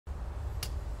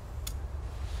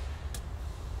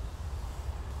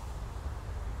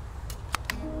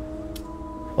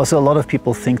Also, a lot of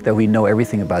people think that we know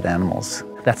everything about animals.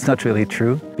 That's not really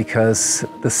true, because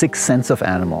the sixth sense of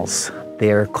animals,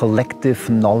 their collective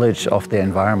knowledge of their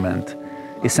environment,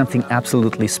 is something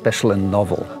absolutely special and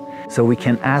novel. So we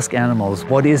can ask animals,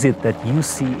 what is it that you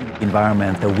see in the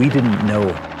environment that we didn't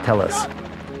know? Tell us.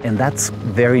 And that's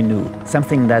very new.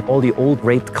 Something that all the old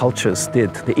great cultures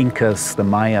did. The Incas, the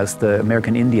Mayas, the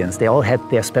American Indians, they all had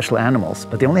their special animals,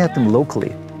 but they only had them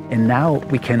locally. And now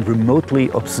we can remotely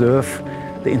observe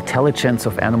the intelligence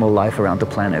of animal life around the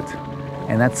planet.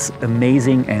 And that's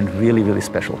amazing and really, really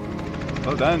special.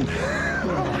 Well done.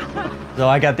 So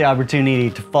I got the opportunity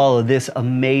to follow this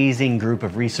amazing group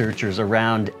of researchers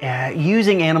around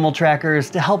using animal trackers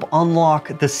to help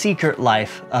unlock the secret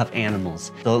life of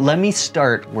animals. So let me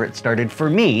start where it started for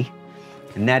me,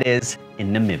 and that is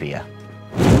in Namibia.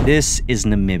 This is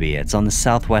Namibia. It's on the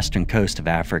southwestern coast of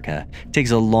Africa. It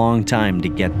takes a long time to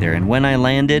get there, and when I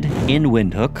landed in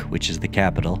Windhoek, which is the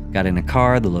capital, got in a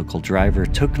car, the local driver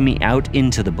took me out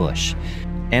into the bush.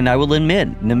 And I will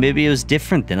admit, Namibia is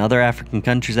different than other African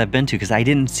countries I've been to because I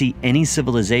didn't see any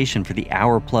civilization for the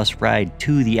hour-plus ride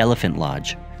to the elephant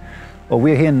lodge. Well,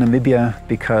 we're here in Namibia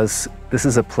because this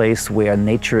is a place where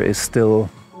nature is still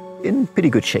in pretty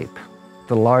good shape.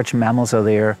 The large mammals are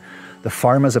there, the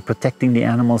farmers are protecting the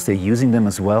animals, they're using them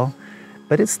as well.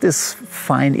 But it's this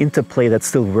fine interplay that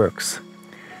still works.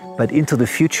 But into the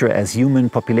future, as human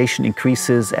population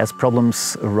increases, as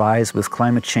problems arise with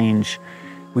climate change,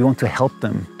 we want to help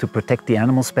them to protect the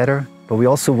animals better, but we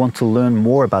also want to learn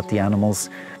more about the animals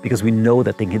because we know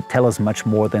that they can tell us much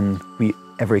more than we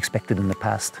ever expected in the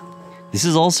past. This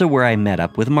is also where I met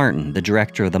up with Martin, the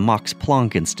director of the Max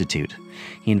Planck Institute.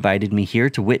 He invited me here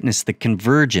to witness the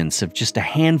convergence of just a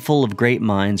handful of great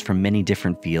minds from many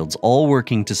different fields, all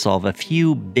working to solve a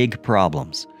few big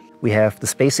problems. We have the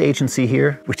space agency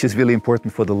here, which is really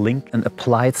important for the link, an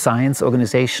applied science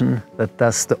organization that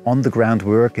does the on-the-ground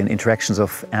work and interactions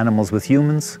of animals with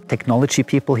humans, technology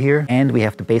people here, and we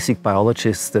have the basic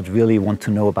biologists that really want to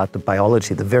know about the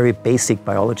biology, the very basic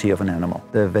biology of an animal.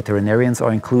 The veterinarians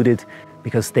are included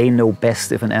because they know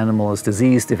best if an animal is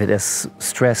diseased, if it is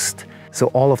stressed.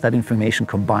 So all of that information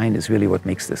combined is really what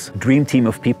makes this dream team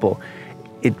of people.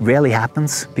 It rarely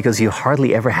happens because you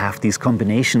hardly ever have these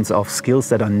combinations of skills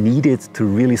that are needed to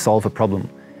really solve a problem.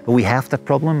 But we have that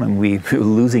problem and we're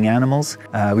losing animals.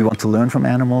 We want to learn from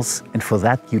animals, and for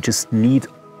that you just need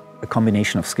a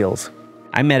combination of skills.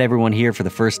 I met everyone here for the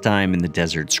first time in the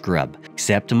desert scrub,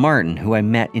 except Martin, who I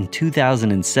met in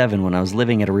 2007 when I was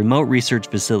living at a remote research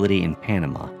facility in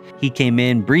Panama. He came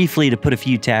in briefly to put a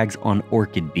few tags on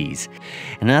orchid bees.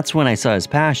 And that's when I saw his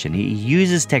passion. He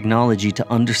uses technology to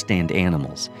understand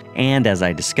animals. And as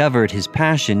I discovered, his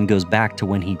passion goes back to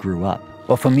when he grew up.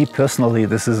 Well, for me personally,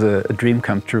 this is a dream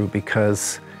come true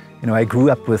because, I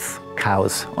grew up with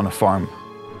cows on a farm.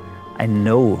 I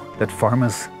know that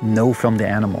farmers know from the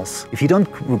animals. If you don't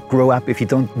grow up, if you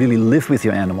don't really live with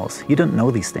your animals, you don't know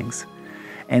these things.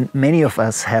 And many of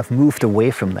us have moved away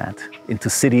from that, into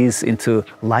cities, into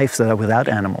lives that are without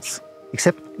animals.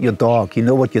 Except your dog, you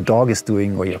know what your dog is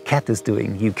doing or your cat is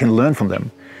doing, you can learn from them.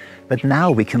 But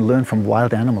now we can learn from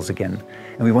wild animals again.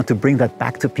 And we want to bring that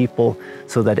back to people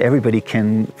so that everybody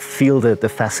can feel the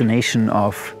fascination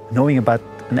of knowing about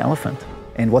an elephant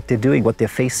and what they're doing, what they're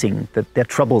facing, their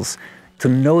troubles. To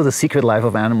know the secret life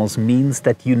of animals means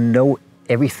that you know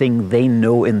everything they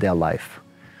know in their life.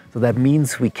 So that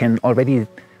means we can already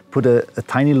put a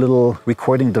tiny little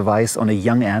recording device on a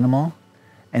young animal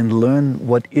and learn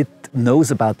what it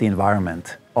knows about the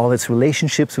environment, all its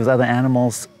relationships with other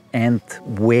animals and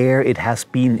where it has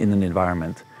been in an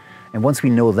environment. And once we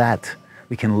know that,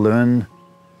 we can learn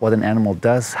what an animal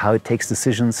does, how it takes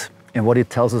decisions, and what it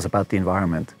tells us about the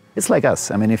environment. It's like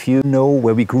us. I mean, if you know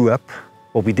where we grew up,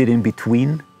 what we did in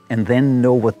between, and then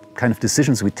know what kind of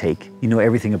decisions we take, you know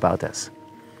everything about us.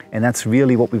 And that's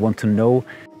really what we want to know,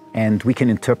 and we can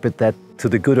interpret that to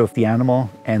the good of the animal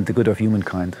and the good of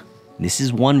humankind. This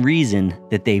is one reason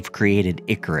that they've created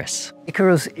ICARUS.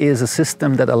 ICARUS is a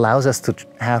system that allows us to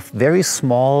have very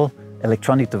small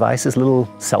electronic devices, little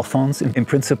cell phones in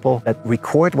principle, that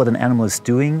record what an animal is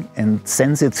doing and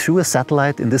sends it through a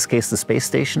satellite, in this case the space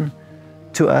station,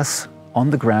 to us on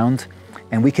the ground.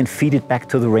 And we can feed it back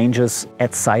to the rangers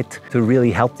at site to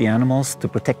really help the animals, to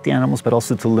protect the animals, but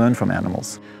also to learn from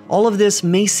animals. All of this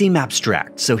may seem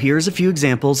abstract, so here's a few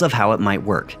examples of how it might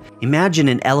work. Imagine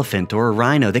an elephant or a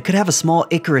rhino that could have a small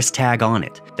ICARUS tag on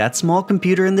it. That small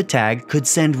computer in the tag could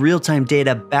send real-time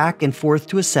data back and forth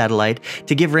to a satellite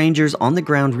to give rangers on the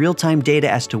ground real-time data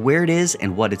as to where it is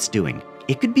and what it's doing.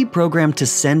 It could be programmed to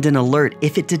send an alert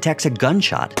if it detects a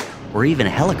gunshot or even a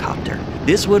helicopter.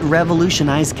 This would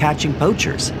revolutionize catching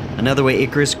poachers. Another way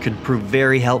ICARUS could prove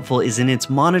very helpful is in its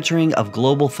monitoring of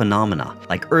global phenomena,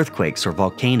 like earthquakes or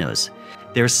volcanoes.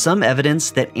 There's some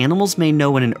evidence that animals may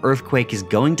know when an earthquake is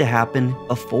going to happen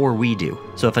before we do.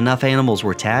 So if enough animals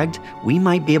were tagged, we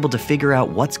might be able to figure out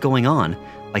what's going on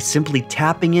by simply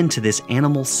tapping into this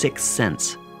animal sixth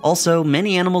sense. Also,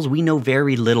 many animals we know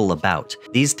very little about.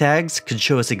 These tags could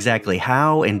show us exactly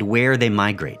how and where they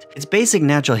migrate. It's basic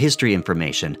natural history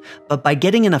information, but by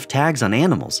getting enough tags on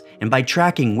animals and by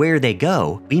tracking where they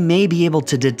go, we may be able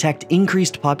to detect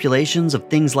increased populations of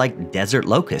things like desert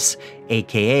locusts,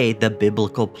 aka the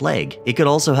biblical plague. It could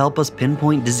also help us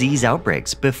pinpoint disease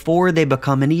outbreaks before they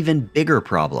become an even bigger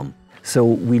problem. So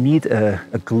we need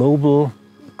a global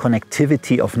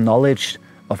connectivity of knowledge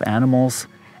of animals,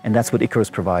 and that's what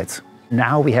ICARUS provides.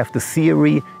 Now we have the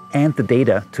theory and the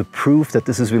data to prove that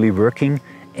this is really working,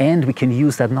 and we can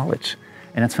use that knowledge,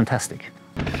 and that's fantastic.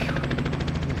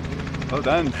 Well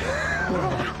done.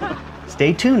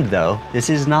 Stay tuned though, this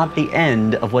is not the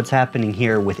end of what's happening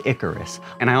here with ICARUS.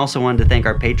 And I also wanted to thank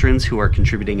our patrons who are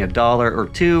contributing $1 or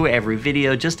 $2 every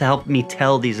video just to help me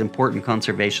tell these important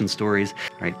conservation stories.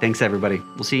 All right, thanks everybody.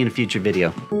 We'll see you in a future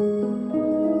video.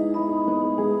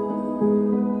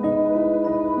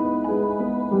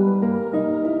 Thank you.